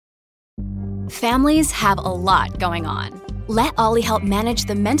Families have a lot going on. Let Ollie help manage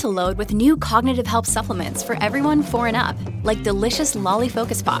the mental load with new cognitive help supplements for everyone 4 and up, like delicious Lolly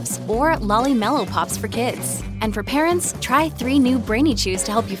Focus Pops or Lolly Mellow Pops for kids. And for parents, try 3 new Brainy Chews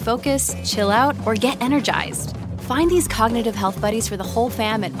to help you focus, chill out, or get energized. Find these cognitive health buddies for the whole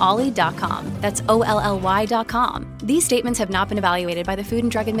fam at ollie.com. That's OLLY.com. These statements have not been evaluated by the Food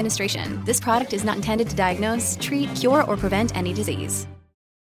and Drug Administration. This product is not intended to diagnose, treat, cure, or prevent any disease.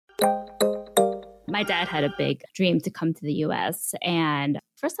 My dad had a big dream to come to the US. And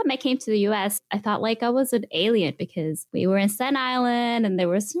first time I came to the US, I thought like I was an alien because we were in Staten Island and there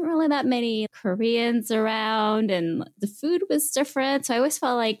wasn't really that many Koreans around and the food was different. So I always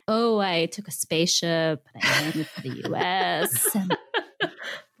felt like, oh, I took a spaceship and I landed to the US and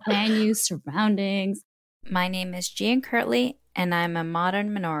brand new surroundings. My name is Gian Kirtley and I'm a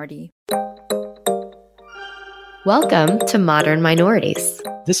modern minority. Welcome to Modern Minorities.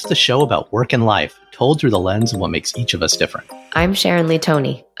 This is a show about work and life, told through the lens of what makes each of us different. I'm Sharon Lee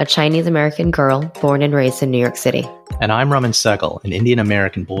Tony, a Chinese-American girl born and raised in New York City. And I'm Raman Segal, an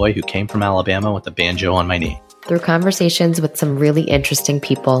Indian-American boy who came from Alabama with a banjo on my knee. Through conversations with some really interesting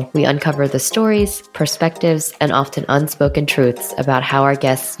people, we uncover the stories, perspectives, and often unspoken truths about how our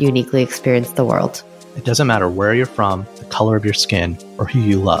guests uniquely experience the world. It doesn't matter where you're from, the color of your skin, or who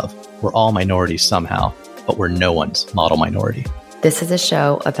you love. We're all minorities somehow, but we're no one's model minority. This is a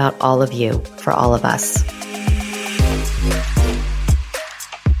show about all of you, for all of us.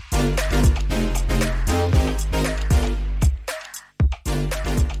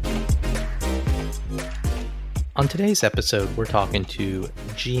 On today's episode, we're talking to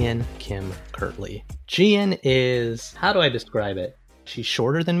Gian Kim Kirtley. Gian is, how do I describe it? She's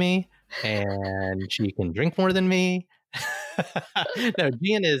shorter than me, and she can drink more than me. No,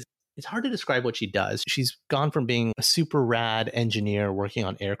 Gian is, it's hard to describe what she does. She's gone from being a super rad engineer working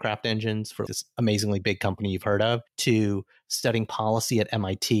on aircraft engines for this amazingly big company you've heard of, to studying policy at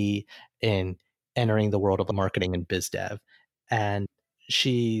MIT and entering the world of marketing and biz dev. And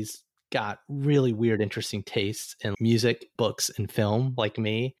she's got really weird, interesting tastes in music, books, and film, like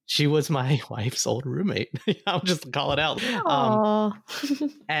me. She was my wife's old roommate. I'll just call it out.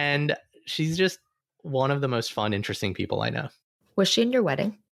 And she's just one of the most fun, interesting people I know. Was she in your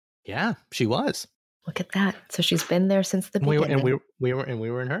wedding? Yeah, she was. Look at that. So she's been there since the beginning. We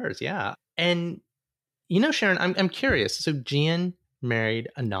were in hers, yeah. And you know, Sharon, I'm curious. So Gian married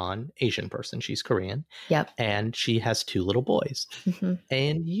a non-Asian person. She's Korean. Yep. And she has 2 little boys. Mm-hmm.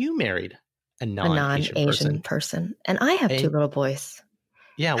 And you married a non-Asian person. And I have 2 little boys.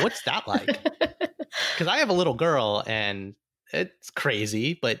 Yeah, what's that like? Because I have a little girl and it's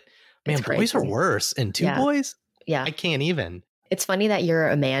crazy, but man, boys are worse. And 2 boys? Yeah. I can't even. It's funny that you're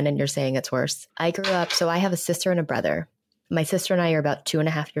a man and you're saying it's worse. I grew up, so I have a sister and a brother. My sister and I are about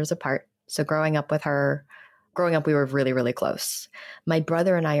 2.5 years apart. So growing up, we were really, really close. My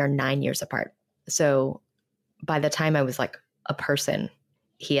brother and I are 9 years apart. So by the time I was like a person,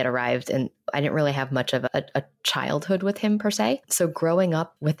 he had arrived and I didn't really have much of a childhood with him per se. So growing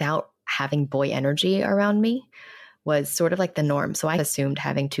up without having boy energy around me was sort of like the norm. So I assumed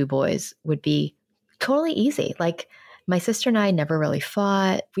having 2 boys would be totally easy. Like, my sister and I never really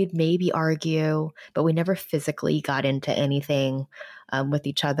fought. We'd maybe argue, but we never physically got into anything with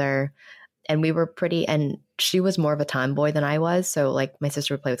each other. And we were and she was more of a tomboy than I was. So like my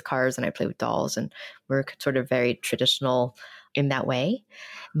sister would play with cars and I play with dolls, and we're sort of very traditional in that way.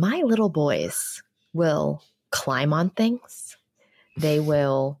 My little boys will climb on things. They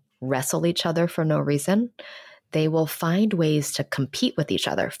will wrestle each other for no reason. They will find ways to compete with each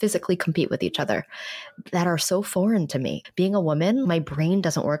other, physically compete with each other, that are so foreign to me. Being a woman, my brain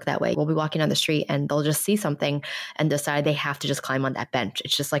doesn't work that way. We'll be walking down the street and they'll just see something and decide they have to just climb on that bench.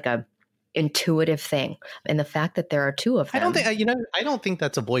 It's just like a intuitive thing. And the fact that there are 2 of them. I don't think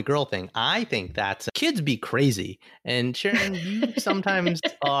that's a boy-girl thing. I think that's kids be crazy. And Sharon, you sometimes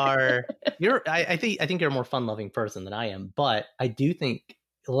are, I think you're a more fun-loving person than I am. But I do think,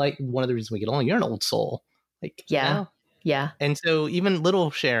 like, one of the reasons we get along, you're an old soul. Like, yeah. You know? Yeah. And so even little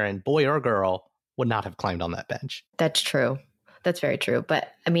Sharon, boy or girl, would not have climbed on that bench. That's true. That's very true.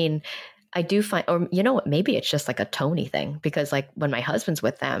 But I mean, I do find, or you know what, maybe it's just like a Tony thing, because like when my husband's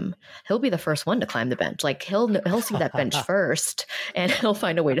with them, he'll be the first one to climb the bench. Like he'll see that bench first and he'll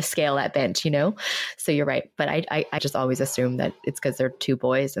find a way to scale that bench, you know? So you're right. But I just always assume that it's because they're 2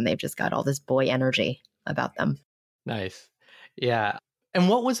 boys and they've just got all this boy energy about them. Nice. Yeah. And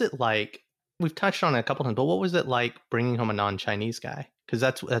what was it like? We've touched on it a couple times, but what was it like bringing home a non-Chinese guy? Because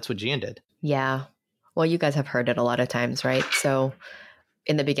that's what Gian did. Yeah. Well, you guys have heard it a lot of times, right? So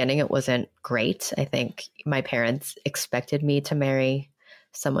in the beginning, it wasn't great. I think my parents expected me to marry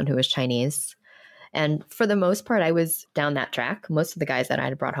someone who was Chinese. And for the most part, I was down that track. Most of the guys that I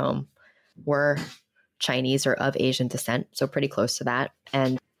had brought home were Chinese or of Asian descent, so pretty close to that.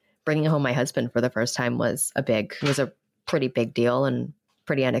 And bringing home my husband for the first time was a pretty big deal and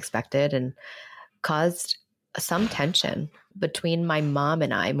pretty unexpected, and caused some tension between my mom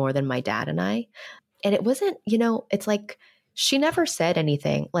and I more than my dad and I. And it wasn't, it's like she never said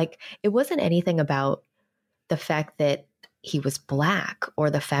anything. Like, it wasn't anything about the fact that he was Black or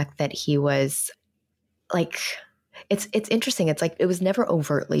the fact that he was like, it's interesting. It's like, it was never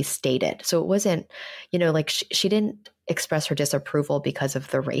overtly stated. So it wasn't, like she didn't express her disapproval because of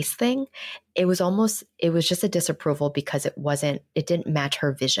the race thing. It was just a disapproval because it didn't match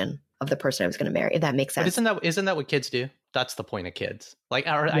her vision of the person I was going to marry, if that makes sense. But isn't that what kids do? That's the point of kids. Like,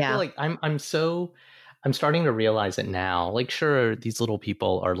 I feel like I'm starting to realize it now. Like, sure, these little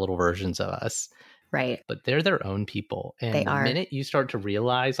people are little versions of us. Right. But they're their own people. And the minute you start to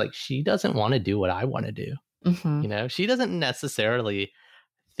realize, like, she doesn't want to do what I want to do. Mm-hmm. She doesn't necessarily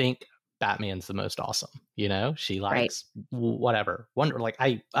think Batman's the most awesome. She likes whatever. Wonder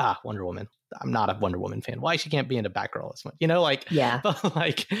Woman. I'm not a Wonder Woman fan. Why she can't be into Batgirl as much? Yeah. But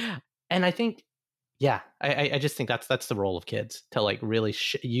like, and I think, yeah, I just think that's the role of kids, to like really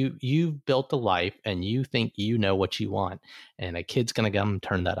you've built a life and you think you know what you want, and a kid's gonna come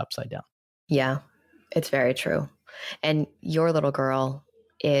turn that upside down. Yeah, it's very true. And your little girl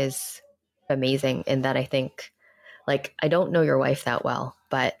is amazing in that I think, like, I don't know your wife that well,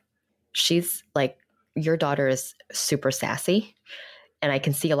 but she's like, your daughter is super sassy, and I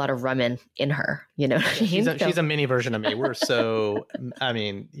can see a lot of Rummin in her, She's a mini version of me. We're so, I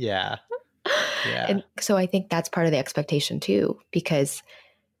mean, yeah. Yeah. And so I think that's part of the expectation too, because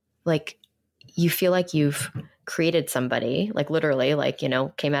like, you feel like you've created somebody, like literally, like, came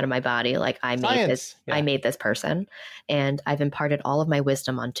out of my body. Like I made this person, and I've imparted all of my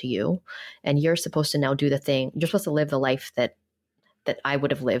wisdom onto you, and you're supposed to now do the thing. You're supposed to live the life that I would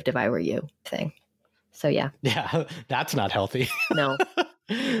have lived if I were you thing. So yeah. Yeah. That's not healthy. No,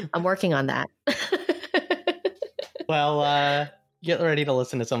 I'm working on that. Well, get ready to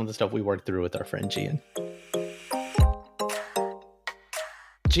listen to some of the stuff we worked through with our friend Gian.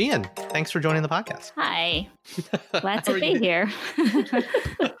 Gian, thanks for joining the podcast. Hi. Glad to be here.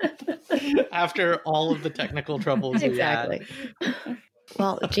 After all of the technical troubles exactly. we had.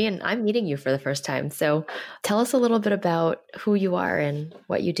 Well, Gian, I'm meeting you for the first time. So tell us a little bit about who you are and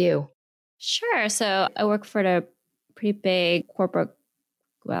what you do. Sure. So I work for a pretty big corporate,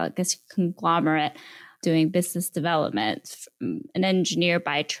 well, I guess conglomerate, doing business development. An engineer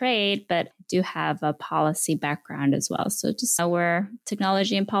by trade, but do have a policy background as well. So just where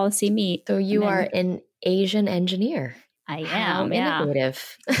technology and policy meet. So you are an Asian engineer. I am. How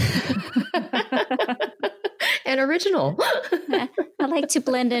innovative. And original. I like to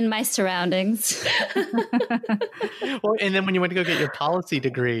blend in my surroundings. Well, and then when you went to go get your policy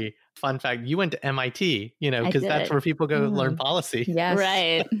degree, fun fact, you went to MIT, because that's where people go learn policy. Yes.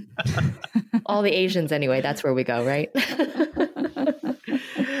 Right. All the Asians anyway, that's where we go, right?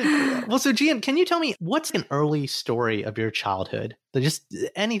 Well, so Gian, can you tell me what's an early story of your childhood? Just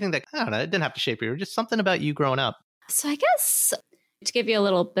anything that, I don't know, it didn't have to shape you, just something about you growing up. So I guess to give you a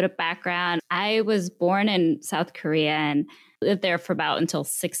little bit of background, I was born in South Korea and lived there for about until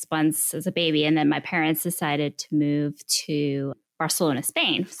 6 months as a baby. And then my parents decided to move to Barcelona,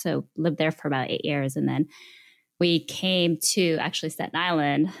 Spain. So lived there for about 8 years. And then we came to actually Staten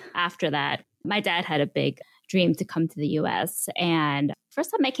Island after that. My dad had a big dream to come to the US. And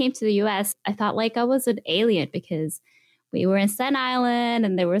first time I came to the US, I thought like I was an alien because we were in Staten Island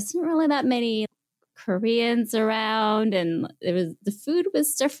and there wasn't really that many Koreans around, and the food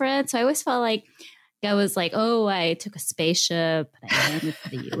was different. So I always felt like I was like, oh, I took a spaceship and I landed to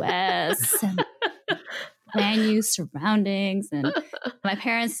the US and brand new surroundings. And my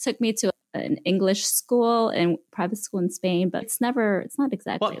parents took me to an English school and private school in Spain, but it's not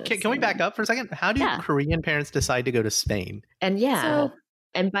exactly. Well, can we back up for a second? How do Korean parents decide to go to Spain? And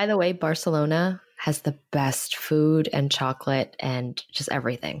and by the way, Barcelona has the best food and chocolate and just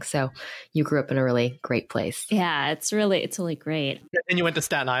everything. So you grew up in a really great place. Yeah, it's really great. And you went to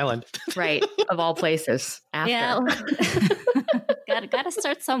Staten Island. Right. Of all places. After. Yeah. Gotta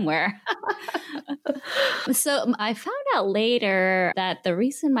start somewhere. So I found out later that the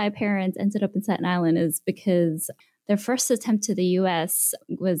reason my parents ended up in Staten Island is because their first attempt to the US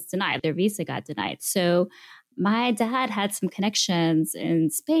was denied. Their visa got denied. So my dad had some connections in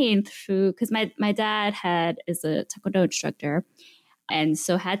Spain because my dad is a taekwondo instructor, and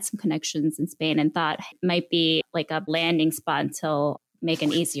so had some connections in Spain and thought it might be like a landing spot until make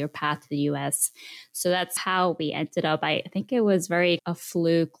an easier path to the US. So that's how we ended up. I think it was very a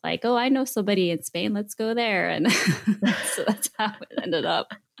fluke, like, oh, I know somebody in Spain, let's go there. And so that's how it ended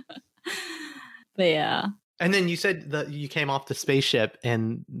up. But yeah. And then you said that you came off the spaceship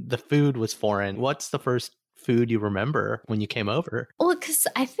and the food was foreign. What's the first food you remember when you came over? Well, because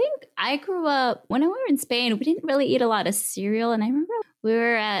I think I grew up, when we were in Spain, we didn't really eat a lot of cereal. And I remember we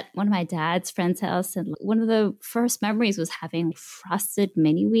were at one of my dad's friend's house, and one of the first memories was having frosted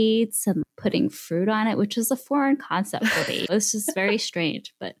mini wheats and putting fruit on it, which was a foreign concept for me. It was just very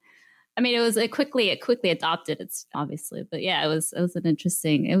strange. But I mean, it quickly adopted. It's obviously, but yeah, it was it was a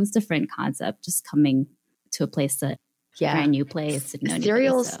different concept, just coming to a place that brand new place.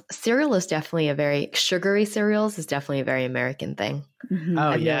 Cereal is definitely a very sugary cereals is definitely a very American thing. Mm-hmm.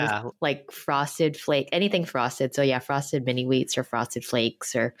 Oh, And yeah. like frosted flake, anything frosted. So yeah, frosted mini wheats or frosted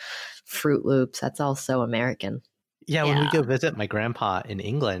flakes or Fruit Loops. That's all so American. Yeah, when we Yeah. go visit my grandpa in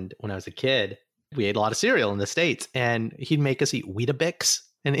England when I was a kid, we ate a lot of cereal in the States, and he'd make us eat Weetabix.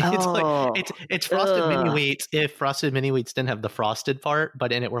 And it's Oh. it's frosted mini Ugh. wheats if frosted mini wheats didn't have the frosted part,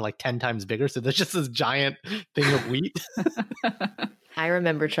 but in it were like 10 times bigger. So there's just this giant thing of wheat. I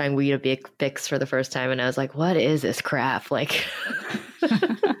remember trying Weetabix for the first time, and I was like, "What is this crap?" Like,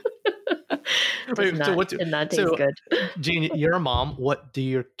 Wait, did not taste so- good. Jean, you're a mom. What do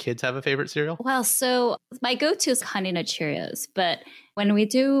your kids have a favorite cereal? Well, so my go-to is Honey Nut Cheerios, but when we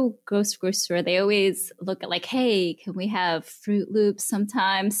do go to the grocery store, they always look at like, hey, can we have Fruit Loops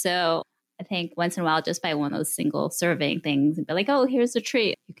sometime? So I think once in a while, I'll just buy one of those single serving things and be like, oh, here's a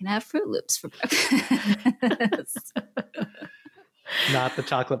treat. You can have Fruit Loops for breakfast. Not the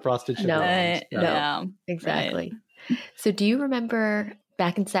chocolate frosted sugar No. ones. No. Yeah, Exactly. So, do you remember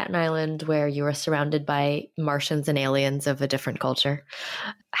back in Staten Island where you were surrounded by Martians and aliens of a different culture,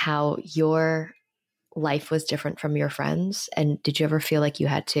 how your life was different from your friends? And did you ever feel like you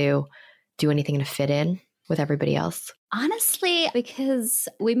had to do anything to fit in with everybody else? Honestly, because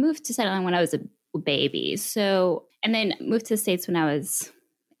we moved to Staten Island when I was a baby. So, and then moved to the States when I was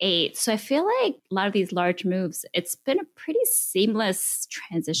 8. So I feel like a lot of these large moves, it's been a pretty seamless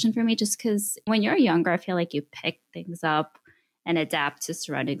transition for me just because when you're younger, I feel like you pick things up and adapt to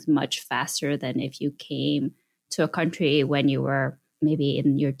surroundings much faster than if you came to a country when you were maybe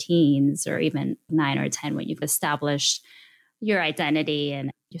in your teens or even 9 or 10 when you've established your identity and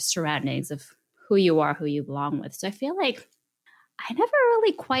your surroundings of who you are, who you belong with. So I feel like I never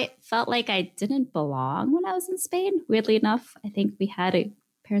really quite felt like I didn't belong when I was in Spain. Weirdly enough, I think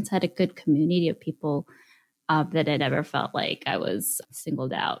parents had a good community of people that I never felt like I was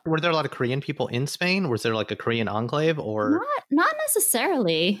singled out. Were there a lot of Korean people in Spain? Was there like a Korean enclave or? Not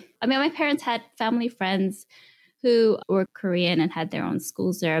necessarily. I mean, my parents had family friends who were Korean and had their own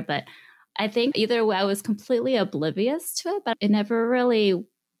schools there, but I think either way I was completely oblivious to it, but it never really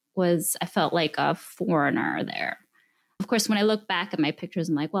was, I felt like a foreigner there. Of course, when I look back at my pictures,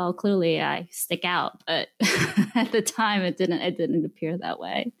 I'm like, well, clearly I stick out, but at the time it didn't appear that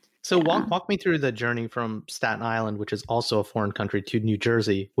way. So walk me through the journey from Staten Island, which is also a foreign country, to New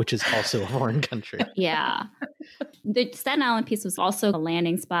Jersey, which is also a foreign country. Yeah. The Staten Island piece was also a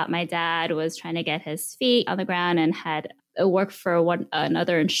landing spot. My dad was trying to get his feet on the ground and had worked for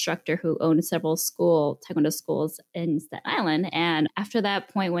another instructor who owned several taekwondo schools in Staten Island. And after that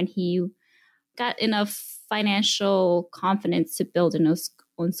point, when he got enough financial confidence to build an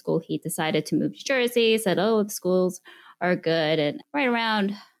own school, he decided to move to Jersey, said, oh, the schools are good. And right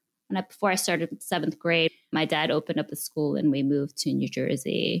around before I started 7th grade, my dad opened up a school and we moved to New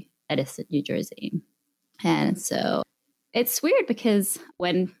Jersey, Edison, New Jersey. And so it's weird because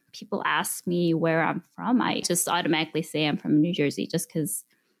when people ask me where I'm from, I just automatically say I'm from New Jersey just because,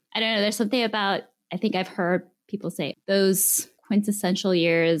 I don't know, there's something about, I think I've heard people say those quintessential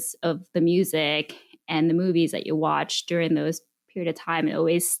years of the music and the movies that you watch during those period of time, it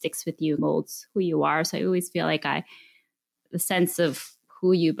always sticks with you, molds who you are. So I always feel like the sense of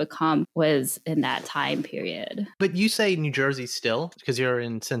who you become was in that time period. But you say New Jersey still because you're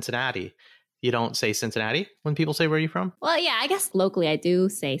in Cincinnati. You don't say Cincinnati when people say where you're from? Well, yeah, I guess locally I do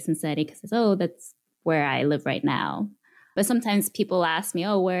say Cincinnati because that's where I live right now. But sometimes people ask me,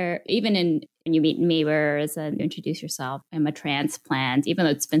 where, even when you meet neighbors and introduce yourself, I'm a transplant, even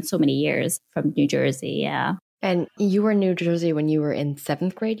though it's been so many years from New Jersey. Yeah. And you were in New Jersey when you were in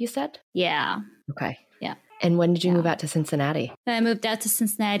 7th grade, you said? Yeah. Okay. Yeah. And when did you move out to Cincinnati? Then I moved out to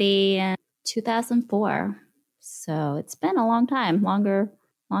Cincinnati in 2004. So it's been a long time.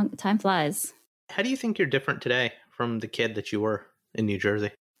 Time flies. How do you think you're different today from the kid that you were in New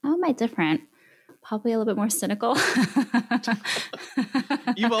Jersey? How am I different? probably a little bit more cynical.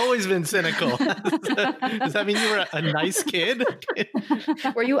 You've always been cynical. Does that mean you were a nice kid?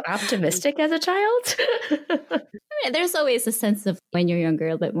 Were you optimistic as a child? There's always a sense of when you're younger,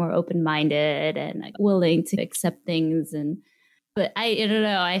 a bit more open-minded and like, willing to accept things. But I don't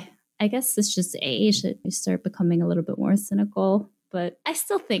know. I guess it's just age that you start becoming a little bit more cynical. But I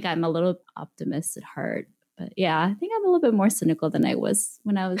still think I'm a little optimist at heart. But yeah, I think I'm a little bit more cynical than I was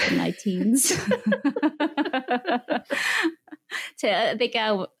when I was in my teens. I think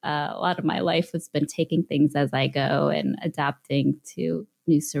a lot of my life has been taking things as I go and adapting to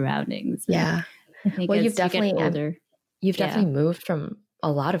new surroundings. Yeah. I think Well, as you've definitely moved from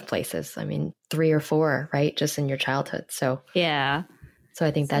a lot of places. I mean, 3 or 4, right? Just in your childhood. So yeah. So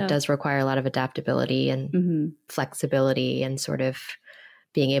I think that does require a lot of adaptability and flexibility and sort of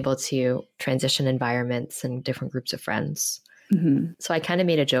being able to transition environments and different groups of friends. So I kind of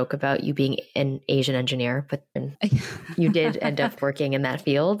made a joke about you being an Asian engineer, but you did end up working in that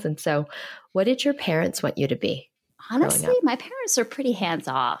field. And so what did your parents want you to be? Honestly, my parents are pretty hands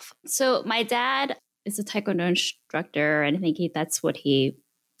off. So my dad is a Taekwondo instructor, and I think that's what he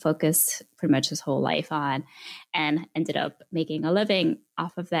focused pretty much his whole life on and ended up making a living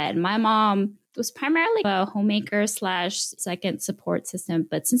off of that. And my mom was primarily a homemaker / second support system.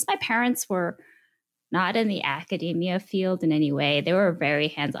 But since my parents were not in the academia field in any way, they were very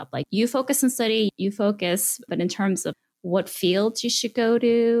hands up. Like, you focus on study, you focus, but in terms of what fields you should go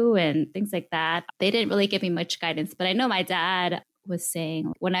to and things like that, they didn't really give me much guidance. But I know my dad was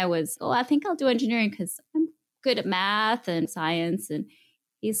saying when I was, I think I'll do engineering because I'm good at math and science. And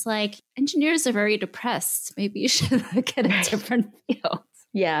he's like, engineers are very depressed. Maybe you should look at a different field.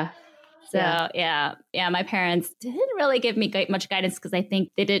 Yeah. So yeah, my parents didn't really give me much guidance because I think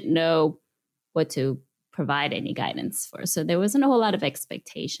they didn't know what to provide any guidance for. So there wasn't a whole lot of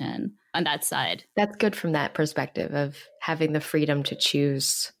expectation on that side. That's good from that perspective of having the freedom to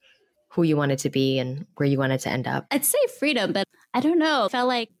choose who you wanted to be and where you wanted to end up. I'd say freedom, but I don't know. It felt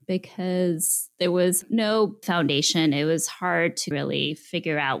like because there was no foundation, it was hard to really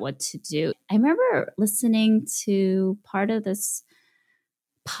figure out what to do. I remember listening to part of this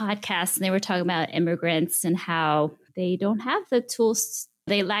podcast and they were talking about immigrants and how they don't have the tools.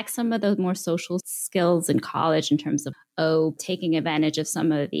 They lack some of the more social skills in college in terms of, taking advantage of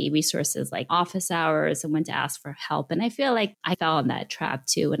some of the resources like office hours and when to ask for help. And I feel like I fell in that trap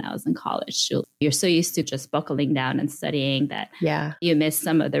too when I was in college. You're so used to just buckling down and studying that you miss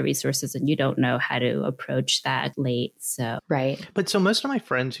some of the resources and you don't know how to approach that late. So right. But so most of my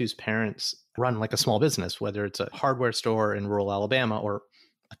friends whose parents run like a small business, whether it's a hardware store in rural Alabama or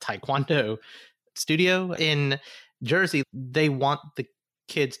a Taekwondo studio in Jersey, they want the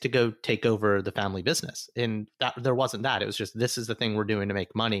kids to go take over the family business. And that there wasn't that. It was just, this is the thing we're doing to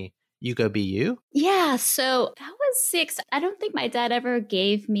make money. You go be you. Yeah. So that was I don't think my dad ever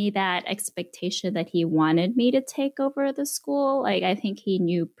gave me that expectation that he wanted me to take over the school. Like, I think he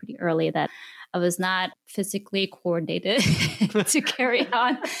knew pretty early that I was not physically coordinated to carry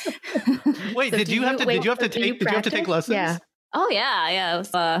on. Wait, so did you have to take lessons? Yeah. Oh, yeah. It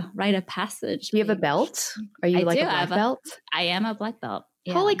was a rite of passage. Do you have a belt? Are you like a black belt? I am a black belt.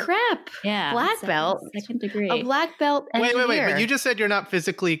 Yeah. Holy crap. Yeah. Black belt. Second degree. A black belt engineer. Wait. But you just said you're not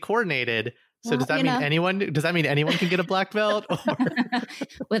physically coordinated. So does that mean anyone can get a black belt?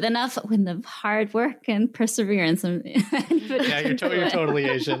 With the hard work and perseverance. Yeah, you're totally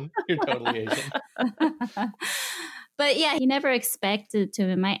Asian. You're totally Asian. But yeah, he never expected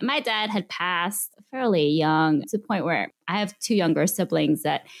to. My dad had passed fairly young to the point where I have 2 younger siblings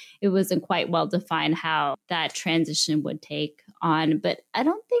that it wasn't quite well defined how that transition would take on. But I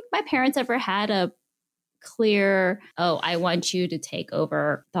don't think my parents ever had a clear, I want you to take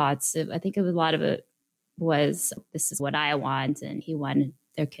over thoughts. I think a lot of it was, this is what I want. And he wanted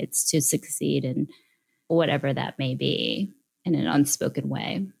their kids to succeed in whatever that may be in an unspoken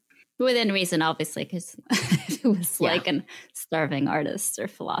way. Within reason, obviously, because it was like a starving artist or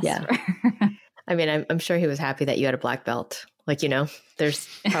philosopher. Yeah. I mean, I'm sure he was happy that you had a black belt. Like, there's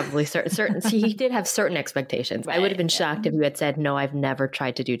probably certain he did have certain expectations. Right, I would have been shocked if you had said, no, I've never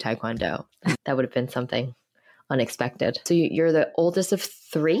tried to do Taekwondo. That would have been something unexpected. So you're the oldest of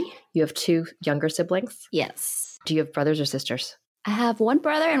 3. You have 2 younger siblings? Yes. Do you have brothers or sisters? I have 1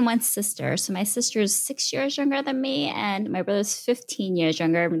 brother and 1 sister. So my sister is 6 years younger than me, and my brother's 15 years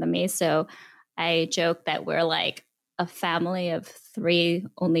younger than me. So I joke that we're like a family of 3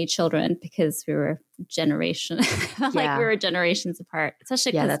 only children because we were generations apart.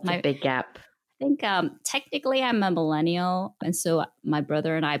 Especially because that's a big gap. think technically I'm a millennial. And so my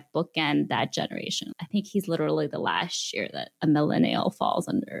brother and I bookend that generation. I think he's literally the last year that a millennial falls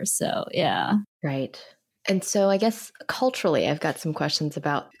under. So, yeah. Right. And so I guess culturally, I've got some questions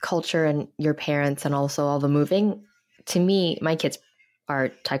about culture and your parents and also all the moving. To me, my kids are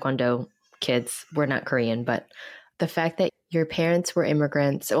Taekwondo kids. We're not Korean, but the fact that your parents were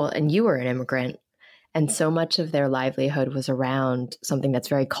immigrants, well, and you were an immigrant, and so much of their livelihood was around something that's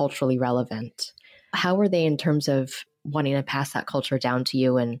very culturally relevant. How were they in terms of wanting to pass that culture down to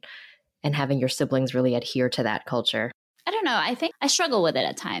you and having your siblings really adhere to that culture? I don't know. I think I struggle with it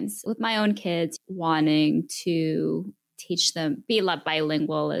at times with my own kids, wanting to teach them, be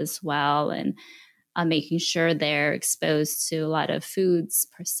bilingual as well, and making sure they're exposed to a lot of foods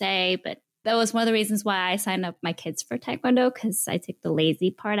per se. But that was one of the reasons why I signed up my kids for Taekwondo, because I took the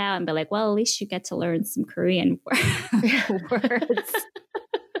lazy part out and be like, well, at least you get to learn some Korean words.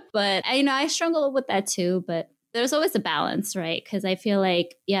 But I struggle with that too. But there's always a balance, right? Because I feel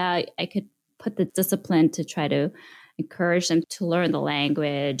like, yeah, I could put the discipline to try to encourage them to learn the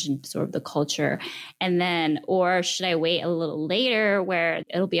language and sort of the culture. And then, or should I wait a little later where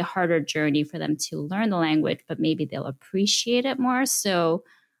it'll be a harder journey for them to learn the language, but maybe they'll appreciate it more? So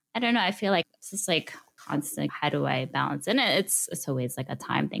I don't know. I feel like it's just like constant. How do I balance? And it's always like a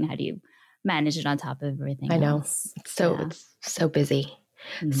time thing. How do you manage it on top of everything? I know. Else? It's so busy.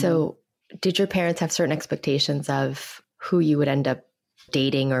 Mm-hmm. So did your parents have certain expectations of who you would end up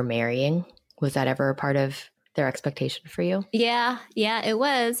dating or marrying? Was that ever a part of their expectation for you? Yeah, it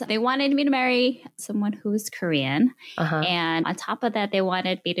was. They wanted me to marry someone who was Korean. And on top of that, they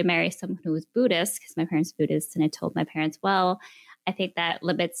wanted me to marry someone who was Buddhist, because my parents are Buddhist. And I told my parents, well, I think that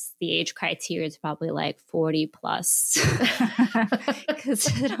limits the age criteria to probably like 40 plus, because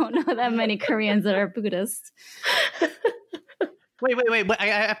I don't know that many Koreans that are Buddhist. Wait. I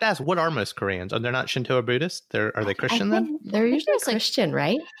have to ask, what are most Koreans? Are they not Shinto or Buddhist? Are they Christian then? They're usually Christian,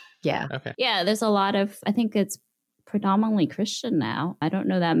 right? Yeah. Okay. Yeah, there's a lot of, I think it's predominantly Christian now. I don't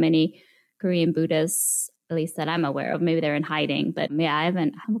know that many Korean Buddhists, at least that I'm aware of. Maybe they're in hiding, but yeah, I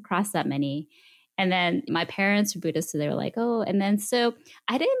haven't come across that many. And then my parents were Buddhist, so they were like, oh, and then so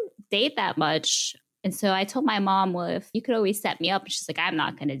I didn't date that much. And so I told my mom, well, if you could always set me up, and she's like, I'm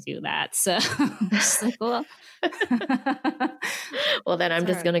not going to do that. So she's like, well, well, then I'm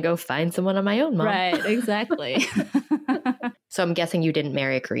just going to go find someone on my own, Mom. Right, exactly. So I'm guessing you didn't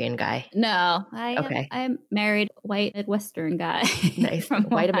marry a Korean guy. No, I married a white Midwestern guy. Nice.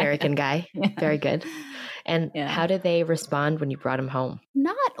 White American guy. Yeah. Very good. And how did they respond when you brought him home?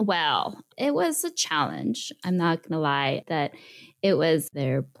 Not well. It was a challenge. I'm not going to lie that it was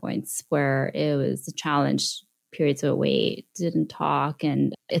there points where it was a challenge, periods of wait, didn't talk.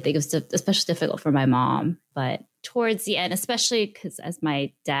 And I think it was especially difficult for my mom. But towards the end, especially because as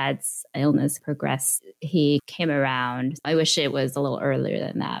my dad's illness progressed, he came around. I wish it was a little earlier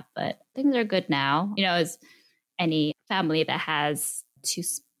than that, but things are good now. As any family that has two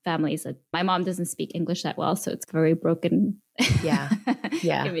families, my mom doesn't speak English that well, so it's very broken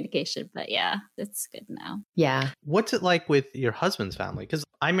communication. But yeah, it's good now. Yeah. What's it like with your husband's family? Because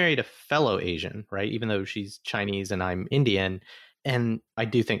I married a fellow Asian, right? Even though she's Chinese and I'm Indian. And I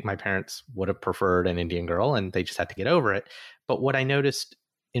do think my parents would have preferred an Indian girl, and they just had to get over it. But what I noticed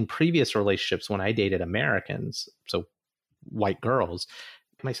in previous relationships when I dated Americans, so white girls,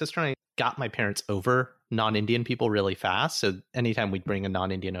 my sister and I got my parents over non-Indian people really fast. So anytime we'd bring a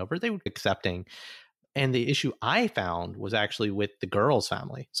non-Indian over, they were accepting. And the issue I found was actually with the girl's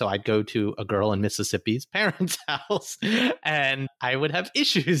family. So I'd go to a girl in Mississippi's parents' house and I would have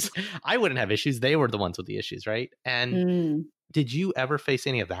issues. I wouldn't have issues. They were the ones with the issues, right? And did you ever face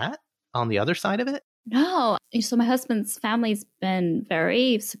any of that on the other side of it? No. So my husband's family's been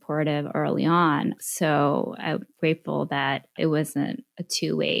very supportive early on. So I'm grateful that it wasn't a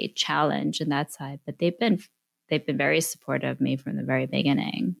two-way challenge on that side. But they've been very supportive of me from the very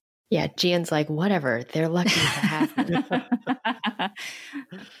beginning. Yeah, Jian's like, whatever. They're lucky to have me.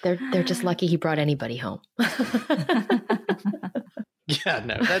 They're just lucky he brought anybody home. Yeah,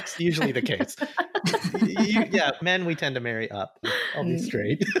 no, that's usually the case. Men, we tend to marry up. I'll be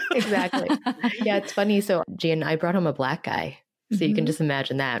straight. Exactly. Yeah, it's funny. So Jian, I brought home a black guy. So you can just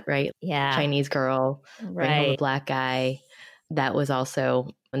imagine that, right? Yeah. Chinese girl, bring home a black guy. That was also,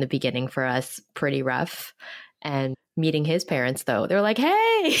 in the beginning for us, pretty rough. And meeting his parents, though, they're like,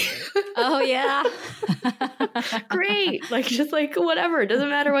 hey. Oh, yeah. Great. Just whatever. It doesn't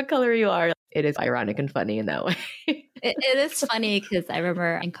matter what color you are. It is ironic and funny in that way. It is funny because I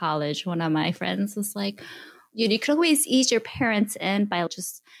remember in college, one of my friends was like, you could always ease your parents in by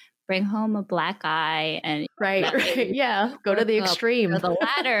just bring home a black eye and Right. Yeah. Go to the extreme. the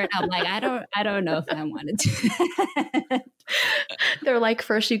ladder. And I'm like, I don't know if I want to do that. They're like,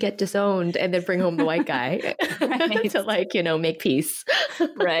 first you get disowned and then bring home the white guy to like, make peace.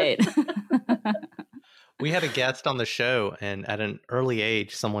 Right. We had a guest on the show, and at an early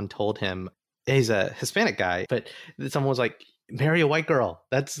age, someone told him, he's a Hispanic guy, but someone was like, marry a white girl.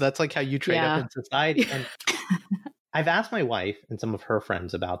 That's like how you trade up in society. And I've asked my wife and some of her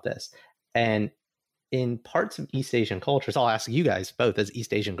friends about this. And in parts of East Asian cultures, I'll ask you guys both as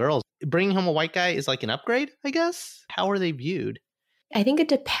East Asian girls, bringing home a white guy is like an upgrade, I guess? How are they viewed? I think it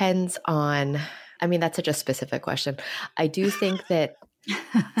depends on, that's such a specific question. I do think that,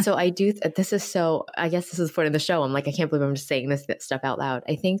 I guess this is the point of the show. I'm like, I can't believe I'm just saying this stuff out loud.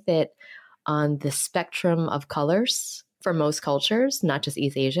 I think that on the spectrum of colors for most cultures, not just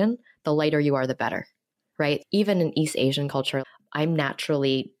East Asian, the lighter you are, the better, right? Even in East Asian culture, I'm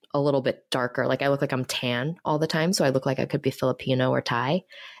naturally a little bit darker. Like I look like I'm tan all the time. So I look like I could be Filipino or Thai.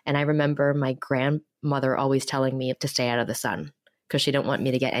 And I remember my grandmother always telling me to stay out of the sun because she didn't want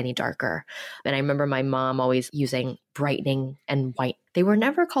me to get any darker. And I remember my mom always using brightening and white. They were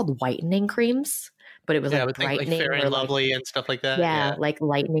never called whitening creams, but it was like brightening. Like Fair and Lovely and stuff like that. Yeah, like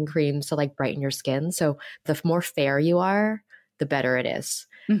lightening creams to like brighten your skin. So the more fair you are, the better it is.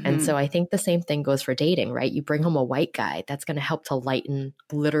 Mm-hmm. And so I think the same thing goes for dating, right? You bring home a white guy, that's going to help to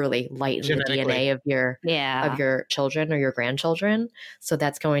literally lighten the DNA of your children or your grandchildren. So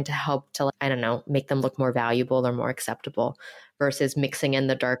that's going to help to, make them look more valuable or more acceptable versus mixing in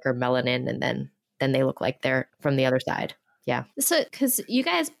the darker melanin and then they look like they're from the other side. Yeah. So, because you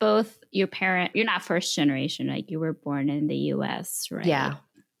guys both, you're not first generation, like you were born in the US, right? Yeah.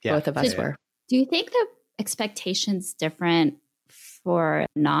 Both of us were. Do you think the expectations different for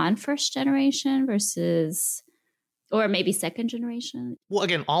non-first generation versus, or maybe second generation? Well,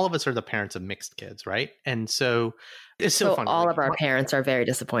 again, all of us are the parents of mixed kids, right? And so it's so funny. All of our parents are very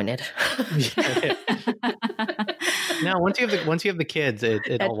disappointed. No, once you have the kids,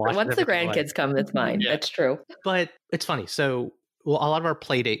 it all washes. Once the grandkids come, it's fine. Yeah. That's true. But it's funny. So, a lot of our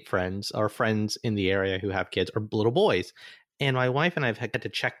play date friends, our friends in the area who have kids, are little boys. And my wife and I have had to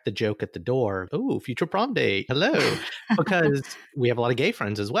check the joke at the door. Oh, future prom date. Hello. Because we have a lot of gay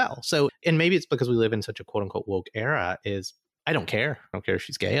friends as well. So, and maybe it's because we live in such a quote unquote woke era is I don't care. I don't care if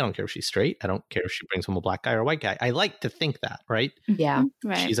she's gay. I don't care if she's straight. I don't care if she brings home a black guy or a white guy. I like to think that, right? Yeah.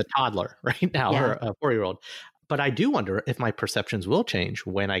 Right. She's a toddler right now, or a 4-year-old. But I do wonder if my perceptions will change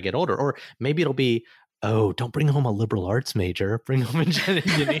when I get older. Or maybe it'll be, oh, don't bring home a liberal arts major. Bring home an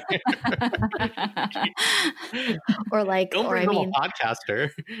engineer. Or like, don't bring home a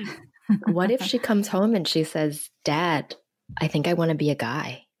podcaster. What if she comes home and she says, Dad, I think I want to be a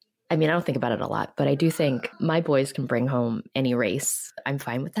guy? I don't think about it a lot, but I do think my boys can bring home any race. I'm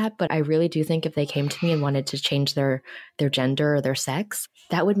fine with that. But I really do think if they came to me and wanted to change their gender or their sex,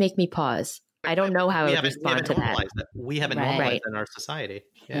 that would make me pause. I don't know how I would respond to that. We haven't normalized in our society.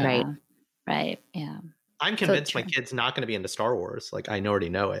 Yeah. Right. Right. Yeah. I'm convinced my kid's not going to be into Star Wars. Like I already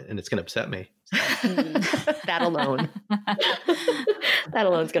know it, and it's going to upset me. That alone. That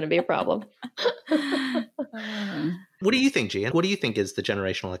alone is going to be a problem. What do you think, Gian? What do you think is the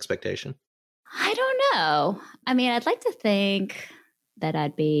generational expectation? I don't know. I'd like to think that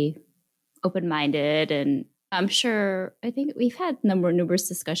I'd be open-minded, and I'm sure, I think we've had numerous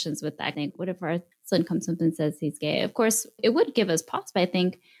discussions with that. I think, what if our son comes up and says he's gay? Of course, it would give us pause, but I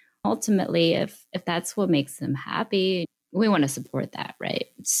think ultimately, if that's what makes them happy, we want to support that, right?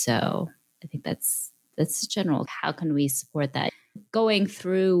 So I think that's general. How can we support that? Going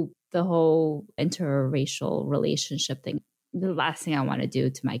through the whole interracial relationship thing, the last thing I want to do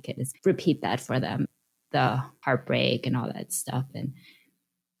to my kid is repeat that for them, the heartbreak and all that stuff. And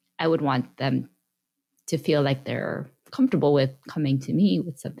I would want them to feel like they're comfortable with coming to me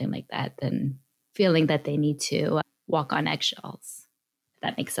with something like that than feeling that they need to walk on eggshells. If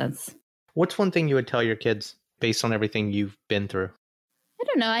that makes sense. What's one thing you would tell your kids based on everything you've been through? I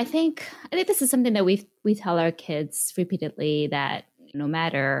don't know. I think this is something that we tell our kids repeatedly, that no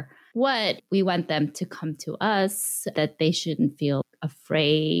matter what, we want them to come to us, that they shouldn't feel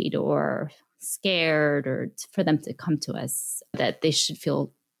afraid or scared, or for them to come to us, that they should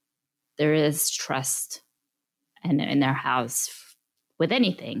feel there is trust in their house with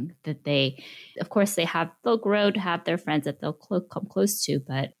anything that they, of course, they'll grow to have their friends that they'll come close to,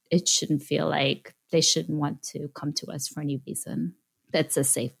 but it shouldn't feel like they shouldn't want to come to us for any reason. That's a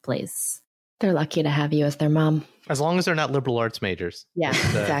safe place. They're lucky to have you as their mom. As long as they're not liberal arts majors. Yeah,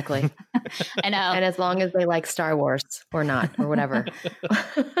 exactly. I know. And as long as they like Star Wars or not, or whatever. I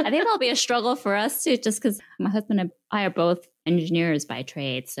think that'll be a struggle for us too, just because my husband and I are both engineers by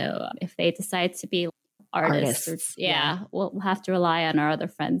trade. So if they decide to be artists. We'll have to rely on our other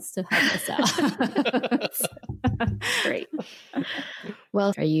friends to help us out. Great.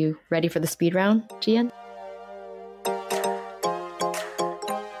 Well, are you ready for the speed round, Gian?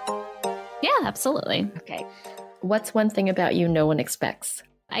 Yeah, absolutely. Okay. What's one thing about you no one expects?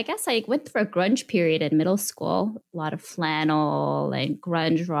 I guess I went through a grunge period in middle school. A lot of flannel and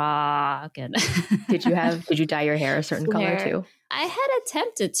grunge rock. And Did you dye your hair a certain color too? I had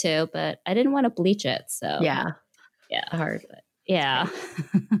attempted to, but I didn't want to bleach it. So yeah, hard. But yeah.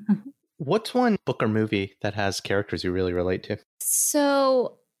 What's one book or movie that has characters you really relate to?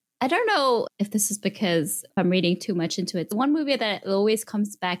 So I don't know if this is because I'm reading too much into it. One movie that always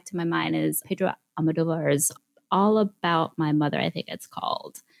comes back to my mind is Pedro Almodovar's All About My Mother, I think it's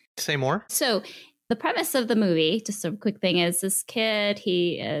called. Say more. So the premise of the movie, just a quick thing, is this kid,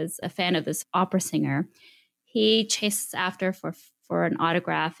 he is a fan of this opera singer. He chases after for an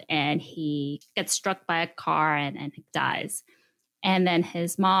autograph and he gets struck by a car and he dies. And then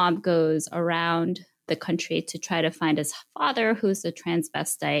his mom goes around the country to try to find his father, who's a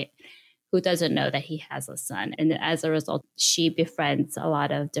transvestite, who doesn't know that he has a son. And as a result, she befriends a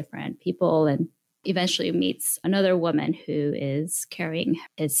lot of different people and eventually meets another woman who is carrying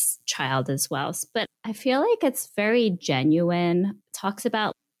his child as well. But I feel like it's very genuine. It talks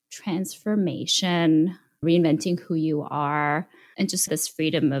about transformation, reinventing who you are, and just this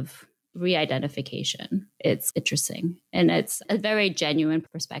freedom of re-identification. It's interesting. And it's a very genuine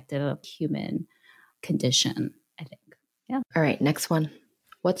perspective of human condition, I think. Yeah. All right, next one.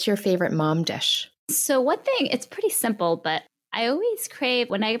 What's your favorite mom dish? So one thing, it's pretty simple, but I always crave,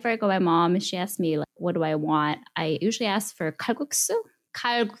 whenever I go to my mom and she asks me, like, what do I want? I usually ask for kalguksu.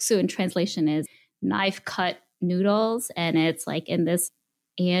 Kalguksu in translation is knife cut noodles. And it's like in this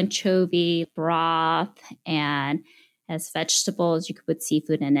anchovy broth and has vegetables. You could put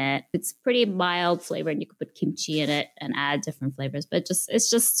seafood in it. It's pretty mild flavor and you could put kimchi in it and add different flavors. But it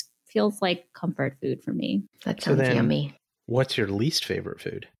just feels like comfort food for me. That sounds yummy. What's your least favorite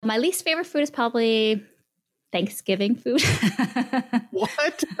food? My least favorite food is probably Thanksgiving food.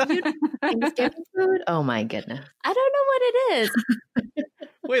 What? Thanksgiving food? Oh my goodness. I don't know what it is.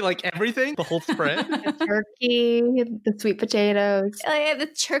 Wait, like everything? The whole spread? The turkey, the sweet potatoes, The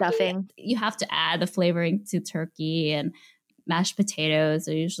turkey, stuffing. You have to add the flavoring to turkey, and mashed potatoes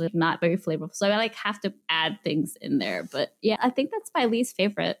are usually not very flavorful. So I have to add things in there. But yeah, I think that's my least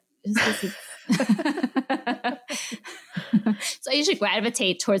favorite. So I usually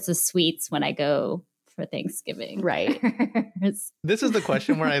gravitate towards the sweets when I go for Thanksgiving. Right. This is the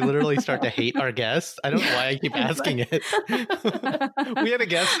question where I literally start to hate our guests. I don't know why I keep asking it. We had a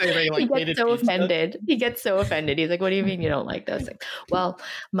guest say they he gets so offended. He gets so offended. He's like, what do you mean you don't like those things? Well,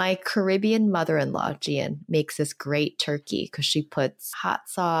 my Caribbean mother-in-law, Gian, makes this great turkey because she puts hot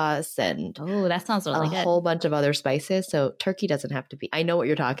sauce and that sounds really good. A whole bunch of other spices. So turkey doesn't have to be. I know what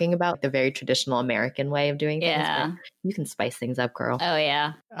you're talking about, the very traditional American way of doing things. Yeah. You can spice things up, girl. Oh,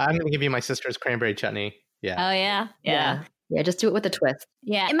 yeah. I'm going to give you my sister's cranberry chutney. Yeah. Oh, yeah. Yeah. Yeah, just do it with a twist.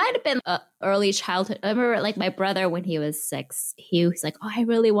 Yeah, it might have been early childhood. I remember my brother when he was 6, he was like, oh, I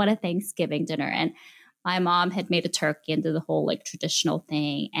really want a Thanksgiving dinner. And my mom had made a turkey and did the whole traditional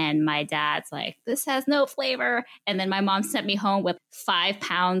thing. And my dad's like, this has no flavor. And then my mom sent me home with 5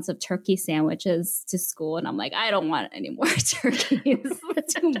 pounds of turkey sandwiches to school. And I'm like, I don't want any more turkeys.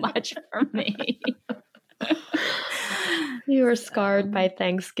 It's too much for me. You were scarred by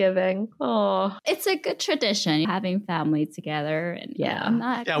Thanksgiving. Oh, it's a good tradition having family together. And I'm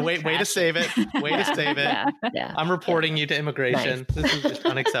not. Yeah, way to save it. Way to save it. Yeah. I'm reporting you to immigration. Nice. This is just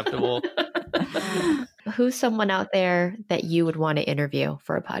unacceptable. Who's someone out there that you would want to interview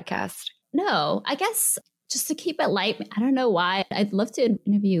for a podcast? No, I guess just to keep it light. I don't know why. I'd love to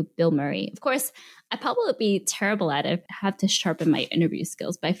interview Bill Murray. Of course, I'd probably be terrible at it. I have to sharpen my interview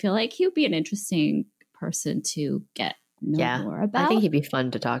skills, but I feel like he would be an interesting person to get more about. I think he'd be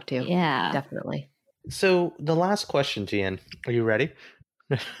fun to talk to. Yeah, definitely. So the last question, Gian, are you ready?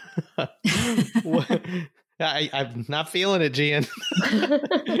 I'm not feeling it, Gian.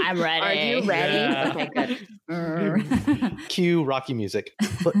 I'm ready. Are you ready? Yeah. Okay, good. Cue Rocky music.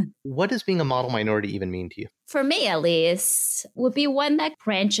 But what does being a model minority even mean to you? For me, at least, would be one that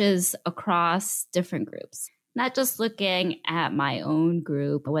branches across different groups. Not just looking at my own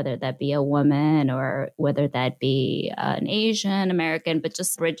group, whether that be a woman or whether that be an Asian American, but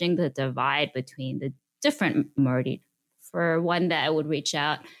just bridging the divide between the different minorities. For one that I would reach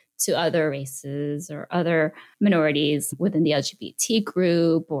out to other races or other minorities within the LGBT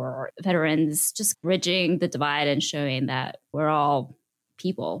group or veterans, just bridging the divide and showing that we're all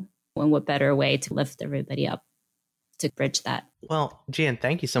people. And what better way to lift everybody up to bridge that. Well, Gian,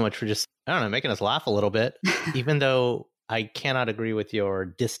 thank you so much for just, I don't know, making us laugh a little bit, even though I cannot agree with your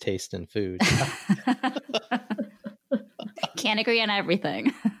distaste in food. Can't agree on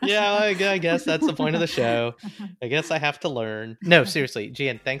everything. Yeah, I guess that's the point of the show. I guess I have to learn. No, seriously,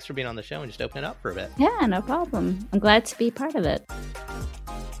 Gian, thanks for being on the show and just opening up for a bit. Yeah, no problem. I'm glad to be part of it.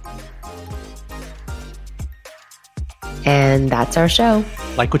 And that's our show.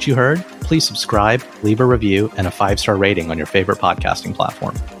 Like what you heard? Please subscribe, leave a review, and a 5-star rating on your favorite podcasting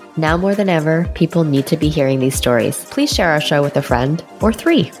platform. Now more than ever, people need to be hearing these stories. Please share our show with a friend or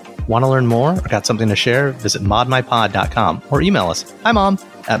 3. Want to learn more or got something to share? Visit modmypod.com or email us,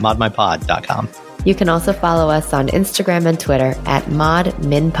 himom@modmypod.com. You can also follow us on Instagram and Twitter at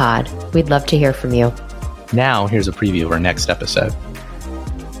modminpod. We'd love to hear from you. Now, here's a preview of our next episode.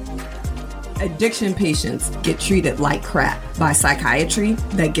 Addiction patients get treated like crap by psychiatry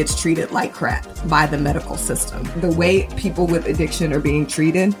that gets treated like crap by the medical system. The way people with addiction are being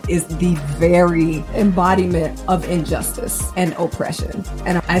treated is the very embodiment of injustice and oppression.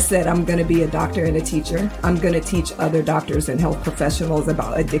 And I said, I'm going to be a doctor and a teacher. I'm going to teach other doctors and health professionals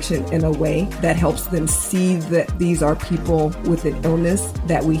about addiction in a way that helps them see that these are people with an illness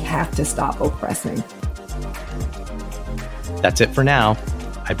that we have to stop oppressing. That's it for now.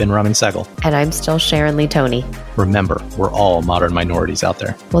 I've been Raman Sehgal. And I'm still Sharon Lee Tony. Remember, we're all modern minorities out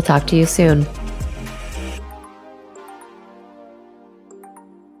there. We'll talk to you soon.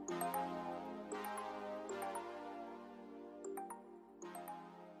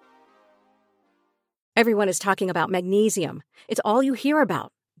 Everyone is talking about magnesium. It's all you hear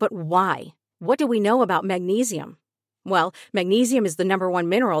about. But why? What do we know about magnesium? Well, magnesium is the number one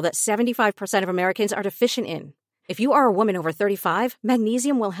mineral that 75% of Americans are deficient in. If you are a woman over 35,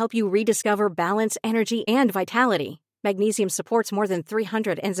 magnesium will help you rediscover balance, energy, and vitality. Magnesium supports more than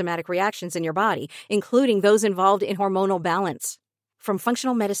 300 enzymatic reactions in your body, including those involved in hormonal balance. From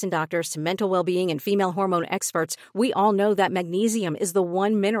functional medicine doctors to mental well-being and female hormone experts, we all know that magnesium is the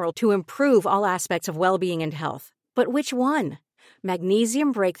one mineral to improve all aspects of well-being and health. But which one?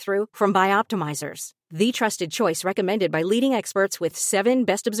 Magnesium Breakthrough from Bioptimizers, the trusted choice recommended by leading experts with 7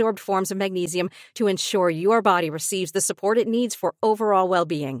 best-absorbed forms of magnesium to ensure your body receives the support it needs for overall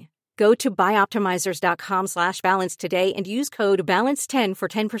well-being. Go to bioptimizers.com/balance today and use code BALANCE10 for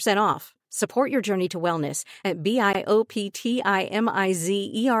 10% off. Support your journey to wellness at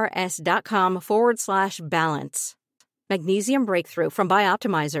bioptimizers.com/balance. Magnesium Breakthrough from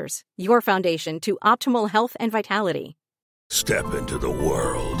Bioptimizers, your foundation to optimal health and vitality. Step into the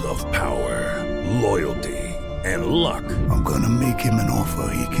world of power, loyalty, and luck. I'm gonna make him an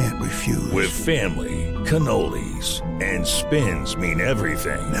offer he can't refuse. With family, cannolis, and spins mean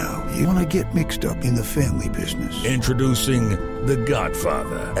everything. Now, you wanna get mixed up in the family business. Introducing The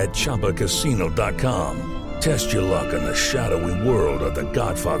Godfather at ChumbaCasino.com. Test your luck in the shadowy world of The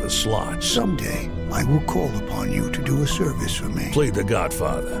Godfather slot. Someday, I will call upon you to do a service for me. Play The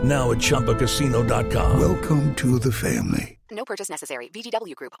Godfather, now at ChumbaCasino.com. Welcome to the family. No purchase necessary.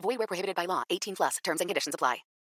 VGW Group. Void where prohibited by law. 18+. Terms and conditions apply.